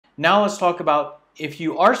Now let's talk about if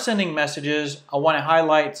you are sending messages. I want to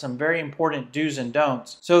highlight some very important do's and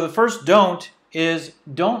don'ts. So the first don't is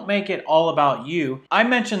don't make it all about you. I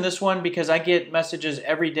mentioned this one because I get messages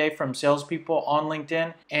every day from salespeople on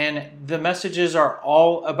LinkedIn, and the messages are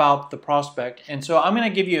all about the prospect. And so I'm going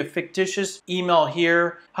to give you a fictitious email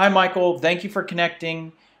here. Hi Michael, thank you for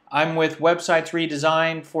connecting. I'm with Websites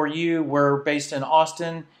Redesigned for You. We're based in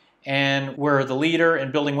Austin, and we're the leader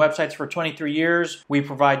in building websites for 23 years. We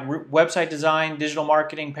provide website design, digital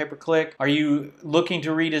marketing, pay-per-click. Are you looking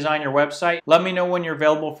to redesign your website? Let me know when you're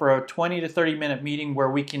available for a 20 to 30 minute meeting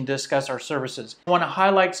where we can discuss our services. I want to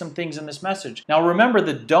highlight some things in this message. Now remember,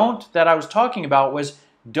 the don't that I was talking about was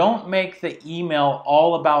don't make the email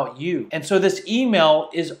all about you. And so this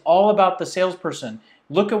email is all about the salesperson.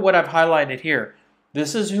 Look at what I've highlighted here.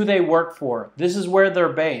 This is who they work for. This is where they're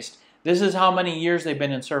based. This is how many years they've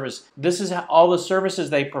been in service. This is all the services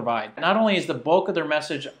they provide. Not only is the bulk of their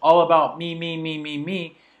message all about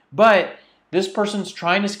me, but this person's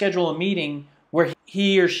trying to schedule a meeting where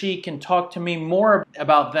he or she can talk to me more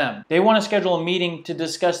about them. They want to schedule a meeting to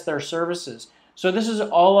discuss their services. So this is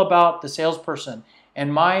all about the salesperson.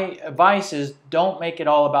 And my advice is don't make it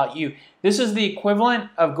all about you. This is the equivalent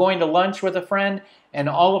of going to lunch with a friend and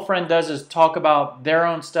all a friend does is talk about their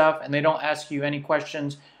own stuff and they don't ask you any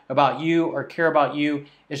questions about you or care about you.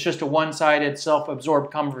 It's just a one-sided,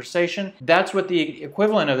 self-absorbed conversation. That's what the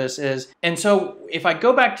equivalent of this is. And so if I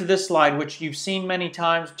go back to this slide, which you've seen many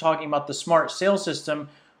times talking about the SMART sales system,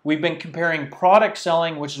 we've been comparing product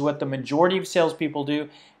selling, which is what the majority of salespeople do,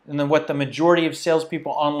 and then what the majority of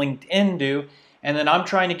salespeople on LinkedIn do. And then I'm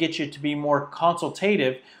trying to get you to be more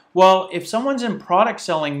consultative. Well, if someone's in product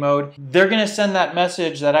selling mode, they're going to send that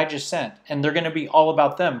message that I just sent, and they're going to be all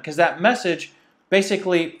about them because that message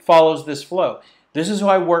basically follows this flow. This is who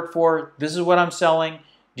I work for. This is what I'm selling.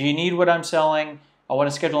 Do you need what I'm selling? I want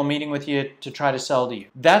to schedule a meeting with you to try to sell to you.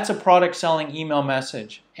 That's a product selling email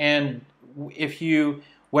message. And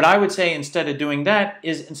what I would say instead of doing that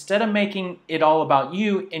is instead of making it all about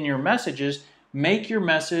you in your messages, make your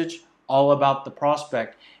message all about the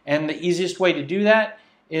prospect. And the easiest way to do that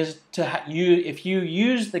is if you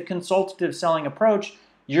use the consultative selling approach,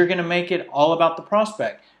 you're going to make it all about the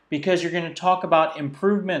prospect because you're going to talk about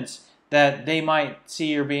improvements that they might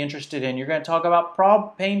see or be interested in. You're going to talk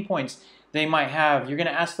about pain points they might have. You're going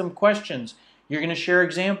to ask them questions. You're going to share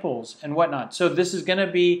examples and whatnot. So this is going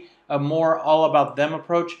to be a more all about them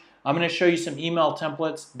approach. I'm going to show you some email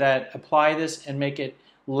templates that apply this and make it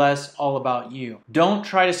less all about you. Don't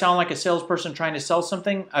try to sound like a salesperson trying to sell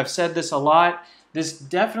something. I've said this a lot. This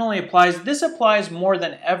definitely applies. This applies more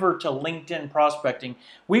than ever to LinkedIn prospecting.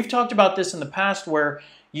 We've talked about this in the past where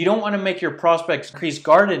you don't want to make your prospects increase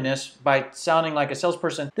guardedness by sounding like a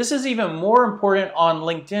salesperson. This is even more important on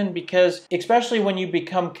LinkedIn because especially when you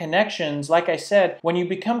become connections, like I said, when you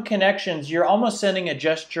become connections, you're almost sending a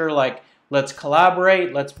gesture like, let's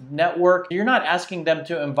collaborate, let's network. You're not asking them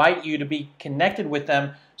to invite you to be connected with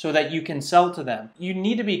them so that you can sell to them. You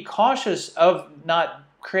need to be cautious of not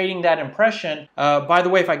creating that impression. By the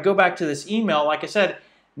way, if I go back to this email, like I said,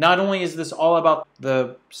 not only is this all about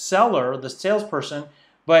the seller, the salesperson,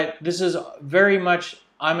 but this is very much,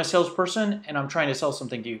 I'm a salesperson and I'm trying to sell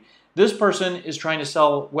something to you. This person is trying to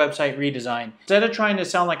sell website redesign. Instead of trying to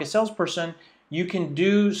sound like a salesperson, you can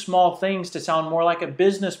do small things to sound more like a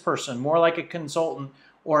business person, more like a consultant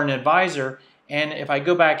or an advisor. And if I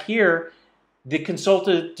go back here, the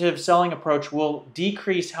consultative selling approach will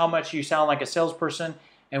decrease how much you sound like a salesperson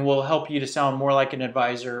and will help you to sound more like an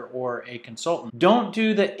advisor or a consultant. Don't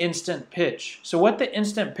do the instant pitch. So what the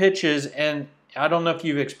instant pitch is, and I don't know if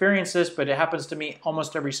you've experienced this, but it happens to me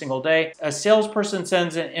almost every single day. A salesperson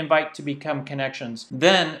sends an invite to become connections.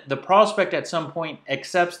 Then the prospect at some point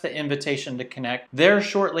accepts the invitation to connect. There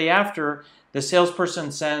shortly after, the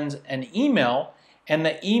salesperson sends an email, and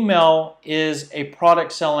the email is a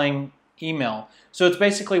product selling email. So it's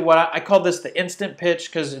basically what I call this the instant pitch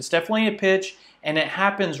because it's definitely a pitch and it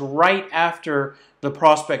happens right after the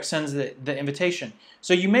prospect sends the invitation.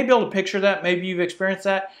 So you may be able to picture that, maybe you've experienced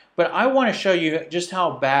that, but I want to show you just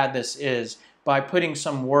how bad this is by putting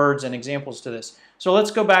some words and examples to this. So let's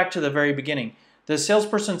go back to the very beginning. The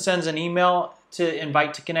salesperson sends an email to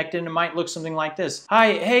invite to connect and it might look something like this.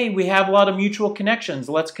 Hi, hey, we have a lot of mutual connections,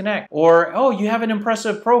 let's connect. Or, oh, you have an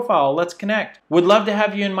impressive profile, let's connect. Would love to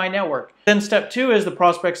have you in my network. Then step 2 is the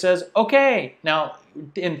prospect says, okay. Now,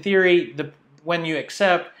 in theory, when you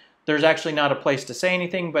accept, there's actually not a place to say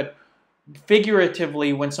anything, but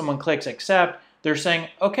figuratively, when someone clicks accept, they're saying,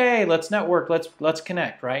 okay, let's network, let's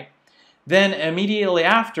connect, right? Then immediately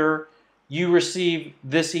after, you receive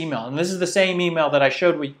this email. And this is the same email that I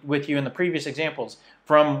showed with you in the previous examples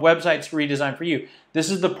from Websites Redesigned for You. This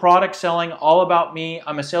is the product selling, all about me.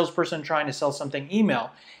 I'm a salesperson trying to sell something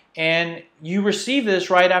email. And you receive this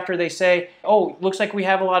right after they say, oh, looks like we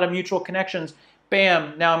have a lot of mutual connections.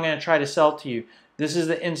 Bam, now I'm going to try to sell to you. This is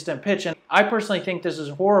the instant pitch. And I personally think this is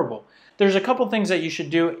horrible. There's a couple things that you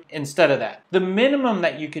should do instead of that. The minimum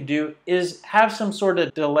that you could do is have some sort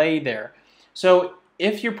of delay there. So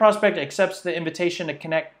if your prospect accepts the invitation to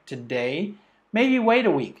connect today, maybe wait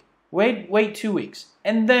a week, wait 2 weeks,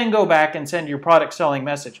 and then go back and send your product selling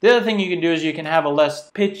message. The other thing you can do is you can have a less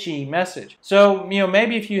pitchy message. So,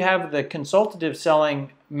 maybe if you have the consultative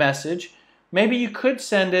selling message, maybe you could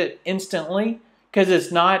send it instantly because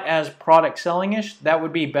it's not as product selling-ish. That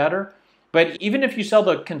would be better. But even if you sell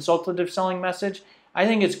the consultative selling message, I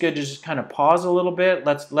think it's good to just kind of pause a little bit.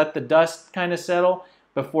 Let's let the dust kind of settle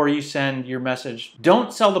before you send your message.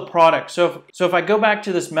 Don't sell the product. So if I go back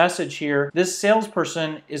to this message here, this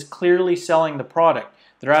salesperson is clearly selling the product.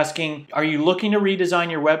 They're asking, are you looking to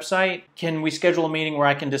redesign your website? Can we schedule a meeting where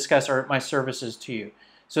I can discuss my services to you?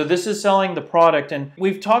 So this is selling the product. And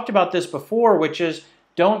we've talked about this before, which is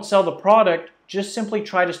don't sell the product, just simply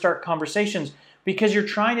try to start conversations because you're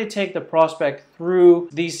trying to take the prospect through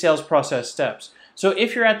these sales process steps. So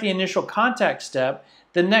if you're at the initial contact step,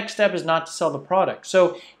 the next step is not to sell the product.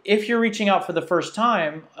 So if you're reaching out for the first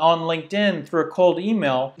time on LinkedIn through a cold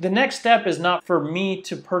email, the next step is not for me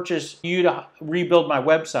to purchase you to rebuild my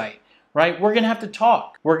website, right? We're going to have to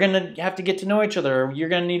talk. We're going to have to get to know each other. You're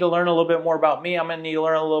going to need to learn a little bit more about me. I'm going to need to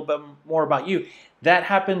learn a little bit more about you. That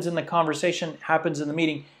happens in the conversation, happens in the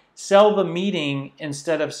meeting. Sell the meeting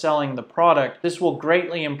instead of selling the product. This will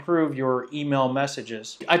greatly improve your email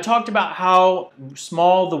messages. I talked about how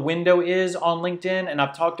small the window is on LinkedIn, and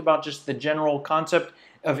I've talked about just the general concept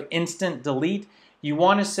of instant delete. You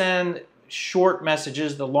want to send short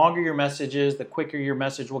messages. The longer your message is, the quicker your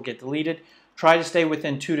message will get deleted. Try to stay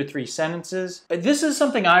within 2 to 3 sentences. This is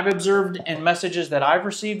something I've observed in messages that I've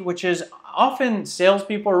received, which is often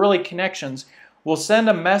salespeople or really connections will send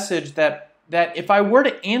a message that if I were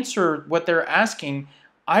to answer what they're asking,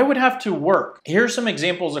 I would have to work. Here's some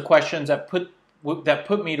examples of questions that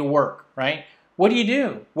put me to work, right? What do you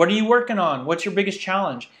do? What are you working on? What's your biggest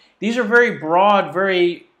challenge? These are very broad,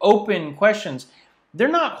 very open questions. They're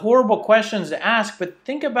not horrible questions to ask, but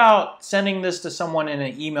think about sending this to someone in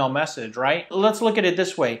an email message, right? Let's look at it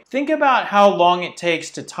this way. Think about how long it takes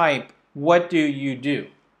to type, what do you do?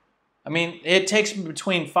 I mean, it takes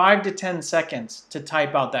between 5 to 10 seconds to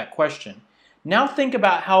type out that question. Now think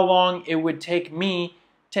about how long it would take me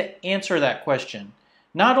to answer that question.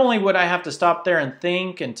 Not only would I have to stop there and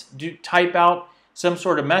think and type out some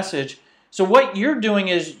sort of message, so what you're doing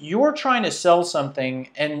is you're trying to sell something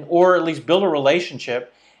or at least build a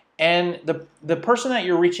relationship, and the person that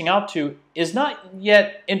you're reaching out to is not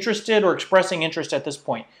yet interested or expressing interest at this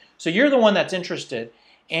point. So you're the one that's interested,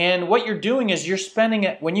 and what you're doing is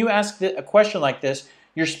when you ask a question like this,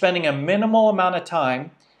 you're spending a minimal amount of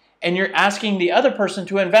time and you're asking the other person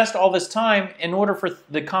to invest all this time in order for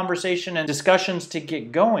the conversation and discussions to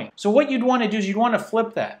get going. So what you'd want to do is you'd want to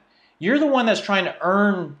flip that. You're the one that's trying to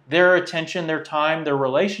earn their attention, their time, their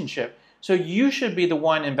relationship. So you should be the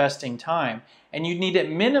one investing time. And you need to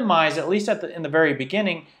minimize, at least in the very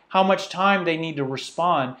beginning, how much time they need to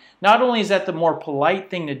respond. Not only is that the more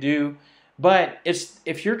polite thing to do, but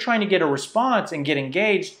if you're trying to get a response and get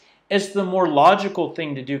engaged, it's the more logical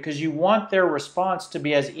thing to do because you want their response to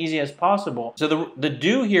be as easy as possible. So the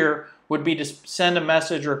do here would be to send a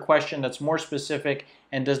message or a question that's more specific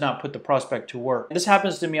and does not put the prospect to work. This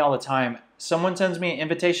happens to me all the time. Someone sends me an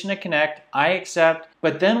invitation to connect, I accept,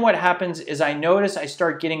 but then what happens is I notice I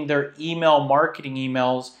start getting their email marketing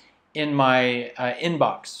emails in my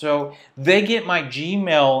inbox. So they get my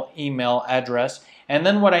Gmail email address, and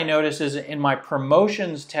then what I notice is in my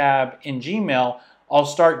promotions tab in Gmail, I'll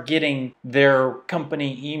start getting their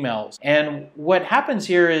company emails. And what happens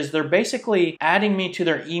here is they're basically adding me to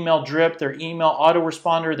their email drip, their email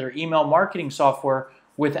autoresponder, their email marketing software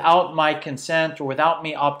without my consent or without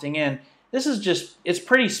me opting in. This is it's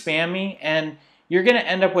pretty spammy, and you're gonna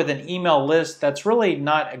end up with an email list that's really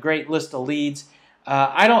not a great list of leads.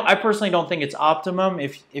 I personally don't think it's optimum.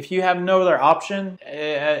 If you have no other option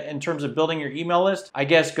in terms of building your email list, I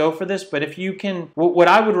guess go for this. But if you can, what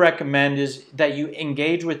I would recommend is that you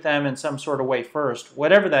engage with them in some sort of way first,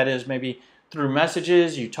 whatever that is, maybe through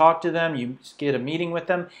messages, you talk to them, you get a meeting with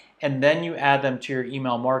them, and then you add them to your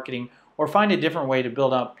email marketing. or find a different way to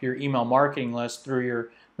build up your email marketing list through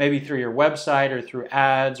maybe through your website or through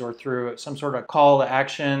ads or through some sort of call to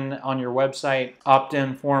action on your website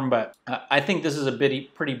opt-in form. But I think this is a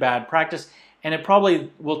pretty bad practice, and it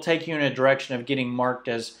probably will take you in a direction of getting marked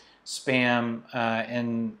as spam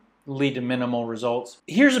and lead to minimal results.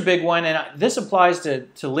 Here's a big one, and this applies to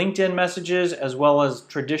LinkedIn messages as well as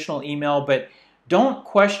traditional email, but don't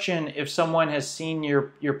question if someone has seen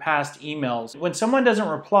your past emails. When someone doesn't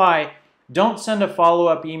reply, don't send a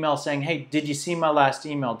follow-up email saying, hey, did you see my last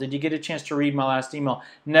email? Did you get a chance to read my last email?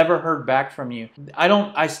 Never heard back from you.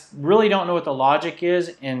 I really don't know what the logic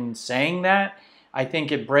is in saying that. I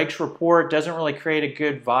think it breaks rapport. It doesn't really create a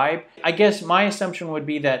good vibe. I guess my assumption would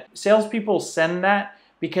be that salespeople send that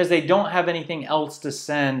because they don't have anything else to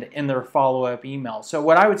send in their follow-up email. So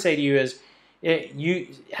what I would say to you is you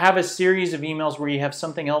have a series of emails where you have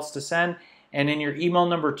something else to send, and in your email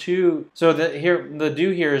number 2, so the do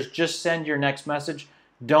here is just send your next message.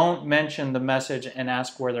 Don't mention the message and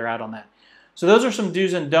ask where they're at on that. So those are some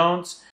do's and don'ts.